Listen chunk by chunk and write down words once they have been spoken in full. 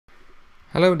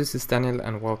Hello, this is Daniel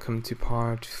and welcome to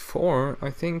part 4,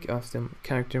 I think, of the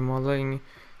character modeling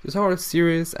tutorial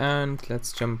series, and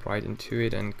let's jump right into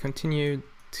it and continue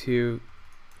to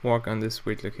work on this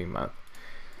weird looking map.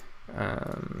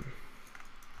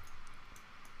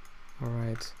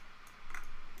 Alright.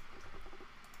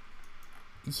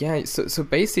 Yeah, so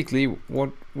basically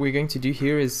what we're going to do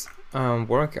here is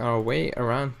work our way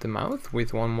around the mouth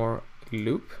with one more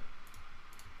loop.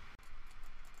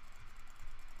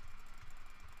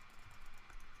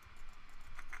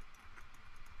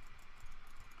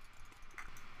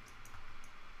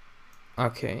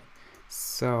 Okay,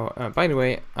 so by the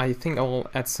way, I think I will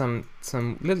add some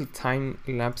little time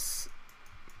lapse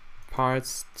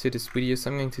parts to this video, so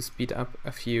I'm going to speed up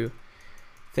a few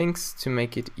things to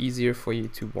make it easier for you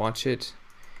to watch it.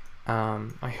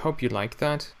 I hope you like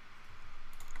that.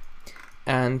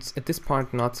 And at this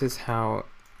part, notice how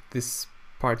this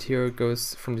part here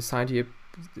goes from the side here.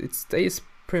 It stays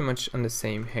pretty much on the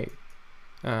same height.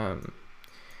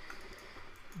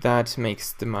 That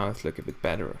makes the mouth look a bit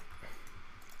better.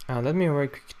 Let me very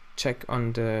quick check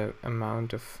on the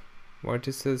amount of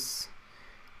vertices.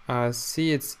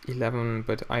 See, it's 11,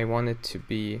 but I want it to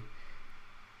be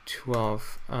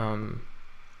 12. How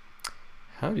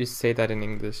do you say that in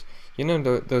English? You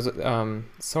know, those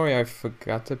sorry, I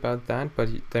forgot about that, but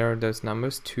there are those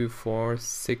numbers 2, 4,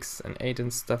 6 and 8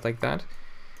 and stuff like that.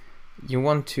 You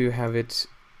want to have it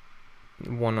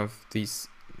one of these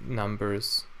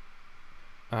numbers.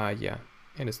 Yeah,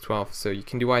 it is 12, so you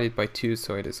can divide it by 2,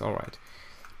 so it is alright.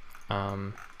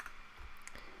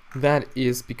 That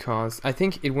is because I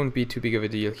think it wouldn't be too big of a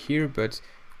deal here, but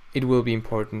it will be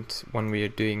important when we are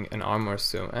doing an arm or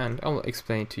so, and I'll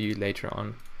explain it to you later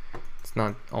on. It's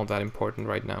not all that important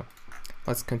right now.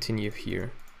 Let's continue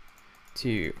here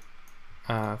to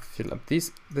fill up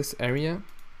this area.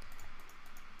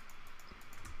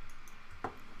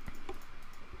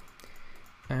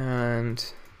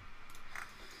 And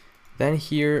then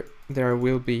here there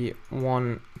will be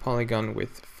one polygon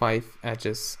with 5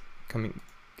 edges coming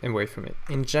away from it.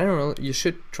 In general, you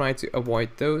should try to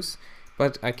avoid those,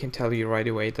 but I can tell you right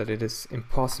away that it is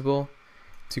impossible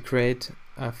to create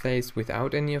a face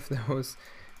without any of those,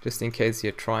 just in case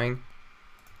you're trying.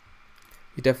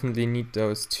 You definitely need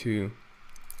those to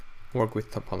work with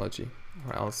topology,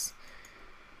 or else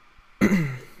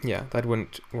yeah, that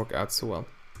wouldn't work out so well.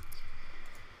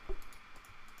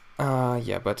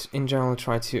 Yeah, but in general,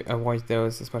 try to avoid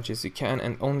those as much as you can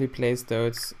and only place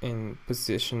those in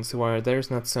positions where there's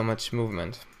not so much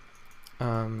movement.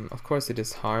 Of course, it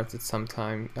is hard at some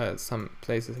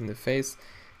places in the face,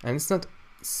 and it's not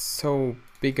so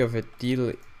big of a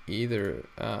deal either.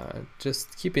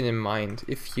 Just keep it in mind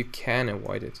if you can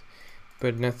avoid it,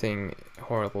 but nothing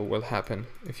horrible will happen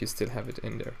if you still have it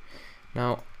in there.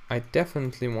 Now, I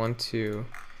definitely want to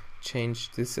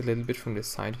change this a little bit from the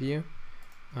side view.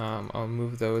 I'll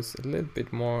move those a little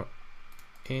bit more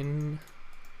in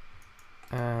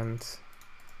and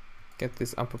get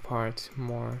this upper part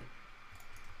more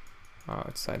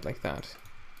outside like that,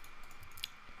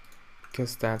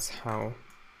 because that's how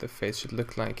the face should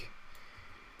look like.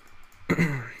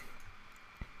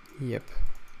 Yep,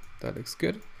 that looks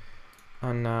good.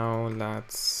 And now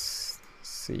let's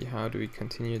see, how do we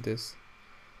continue this?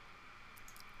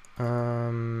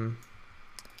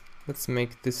 Let's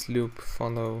make this loop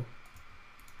follow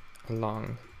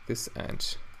along this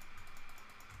edge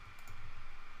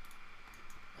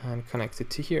and connect it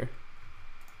to here.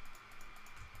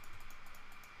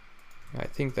 I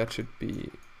think that should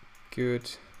be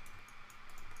good.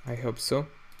 I hope so.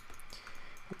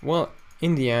 Well,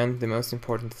 in the end, the most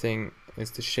important thing is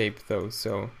the shape though,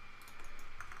 so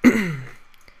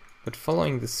but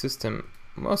following the system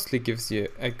mostly gives you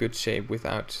a good shape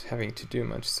without having to do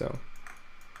much. So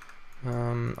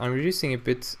I'm reducing a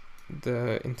bit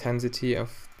the intensity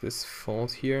of this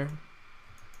fold here,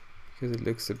 because it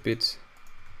looks a bit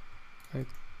like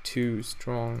too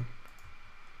strong.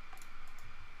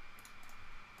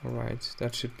 Alright,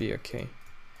 that should be okay.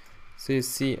 So you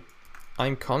see,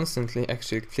 I'm constantly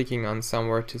actually clicking on some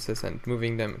vertices and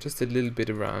moving them just a little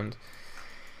bit around,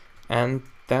 and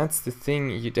that's the thing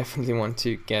you definitely want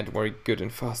to get very good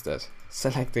and fast at.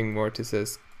 Selecting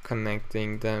vertices,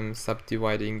 connecting them,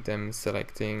 subdividing them,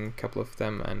 selecting a couple of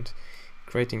them, and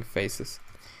creating faces.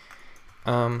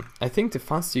 I think the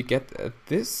faster you get at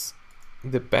this,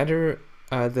 the better,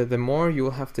 the more you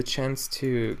will have the chance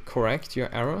to correct your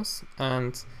errors,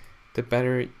 and the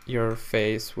better your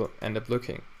face will end up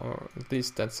looking, or at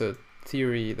least that's a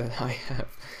theory that I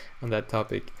have on that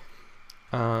topic.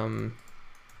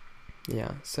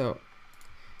 Yeah, so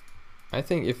I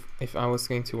think if I was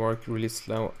going to work really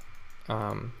slow,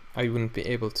 I wouldn't be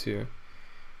able to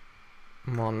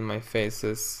model my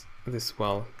faces this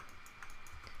well,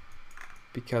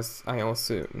 because I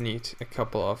also need a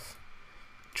couple of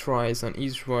tries on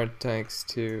each vertex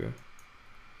to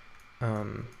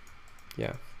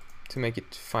yeah, to make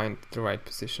it find the right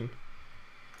position.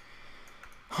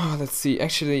 Oh, let's see,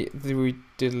 actually we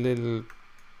did a little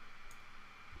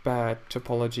bad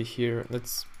topology here.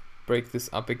 Let's break this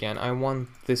up again. I want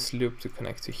this loop to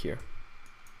connect to here,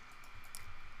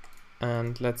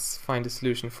 and let's find a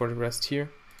solution for the rest here.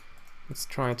 Let's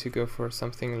try to go for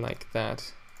something like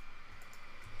that.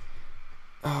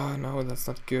 Oh no, that's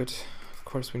not good. Of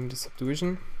course we need a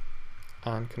subdivision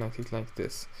and connect it like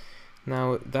this.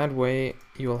 Now that way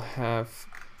you'll have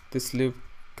this loop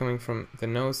coming from the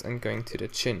nose and going to the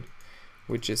chin,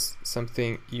 which is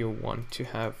something you want to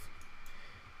have,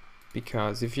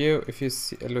 because if you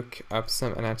look up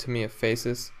some anatomy of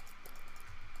faces,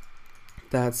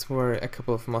 that's where a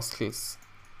couple of muscles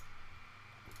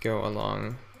go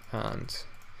along, and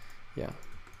yeah,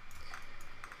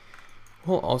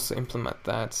 we'll also implement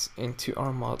that into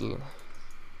our model.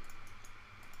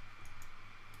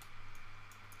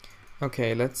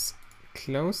 Okay, let's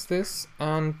close this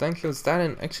and then close that,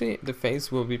 and actually the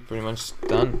face will be pretty much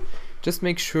done. Just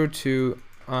make sure to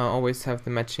always have the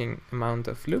matching amount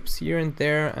of loops here and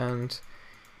there, and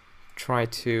try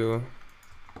to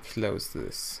close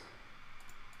this.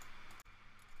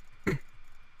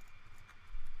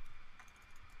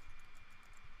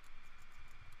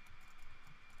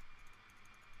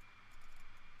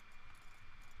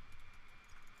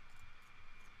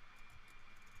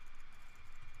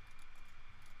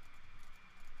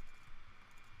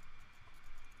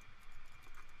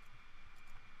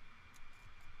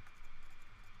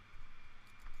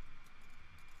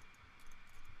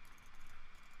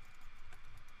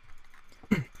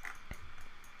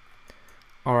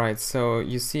 Alright, so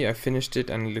you see I finished it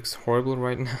and it looks horrible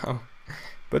right now,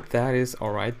 but that is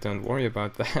alright, don't worry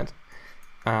about that,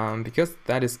 because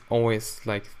that is always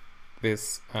like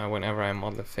this whenever I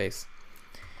model a face.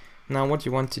 Now what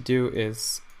you want to do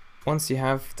is, once you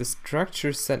have the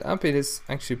structure set up, it is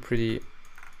actually pretty,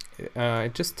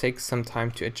 it just takes some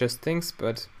time to adjust things,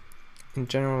 but in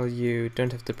general you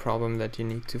don't have the problem that you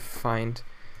need to find,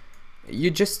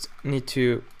 you just need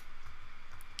to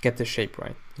get the shape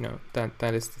right, you know,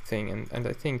 that is the thing, and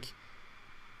I think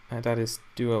that is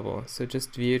doable. So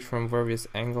just view it from various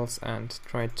angles and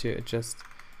try to adjust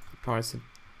the parts that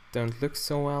don't look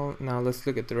so well. Now let's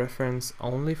look at the reference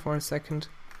only for a second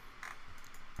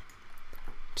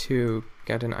to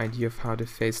get an idea of how the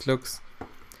face looks,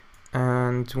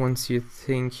 and once you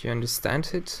think you understand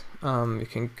it, you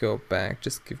can go back.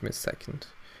 Just give me a second.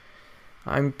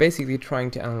 I'm basically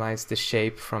trying to analyze the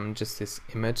shape from just this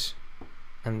image,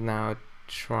 and now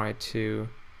try to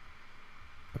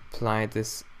apply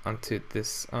this onto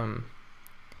this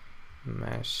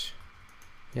mesh.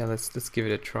 Yeah, let's give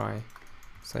it a try.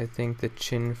 So I think the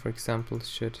chin, for example,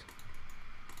 should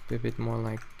be a bit more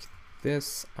like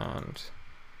this, and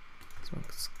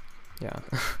yeah.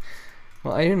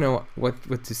 Well, I don't know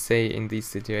what to say in these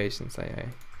situations.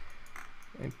 I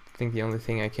think the only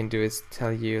thing I can do is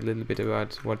tell you a little bit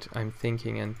about what I'm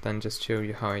thinking and then just show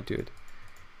you how I do it.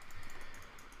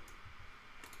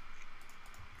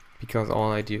 Because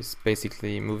all I do is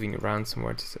basically moving around some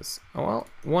vertices. Well,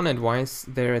 one advice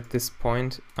there at this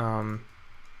point,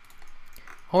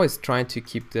 always try to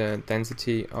keep the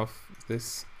density of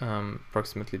this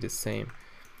approximately the same.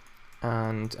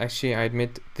 And actually I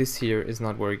admit this here is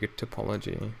not very good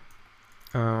topology.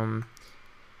 However,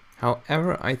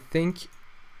 I think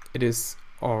it is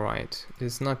alright. It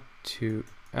is not too,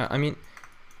 I mean,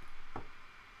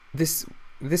 this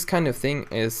kind of thing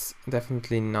is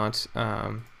definitely not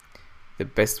the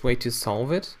best way to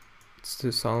solve it. It's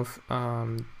to solve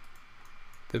to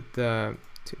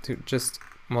just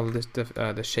model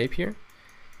the shape here,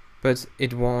 but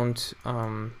it won't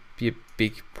be a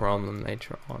big problem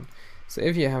later on. So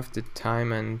if you have the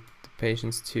time and the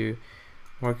patience to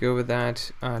work over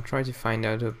that, try to find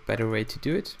out a better way to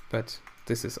do it, but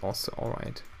this is also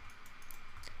alright.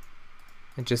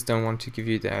 I just don't want to give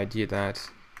you the idea that,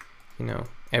 you know,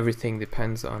 everything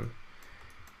depends on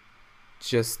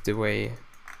just the way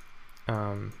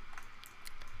your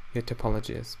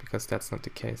topology is, because that's not the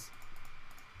case.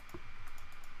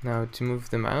 Now to move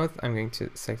the mouth, I'm going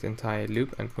to select the entire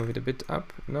loop and move it a bit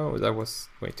up. No, that was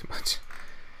way too much.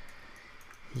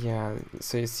 Yeah,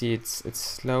 so you see it's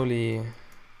slowly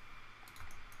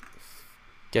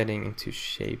getting into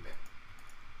shape.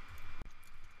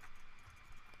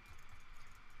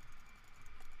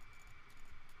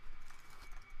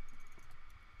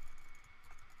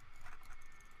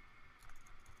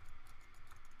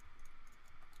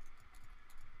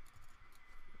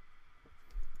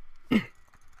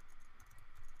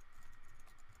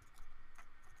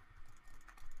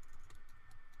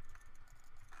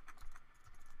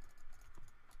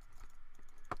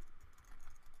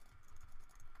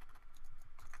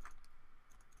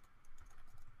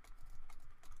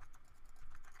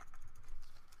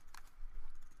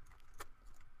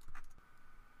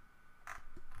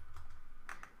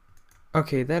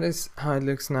 Okay, that is how it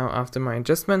looks now after my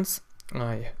adjustments.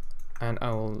 And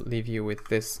I will leave you with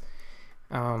this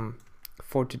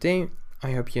for today.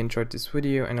 I hope you enjoyed this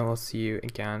video, and I will see you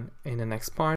again in the next part.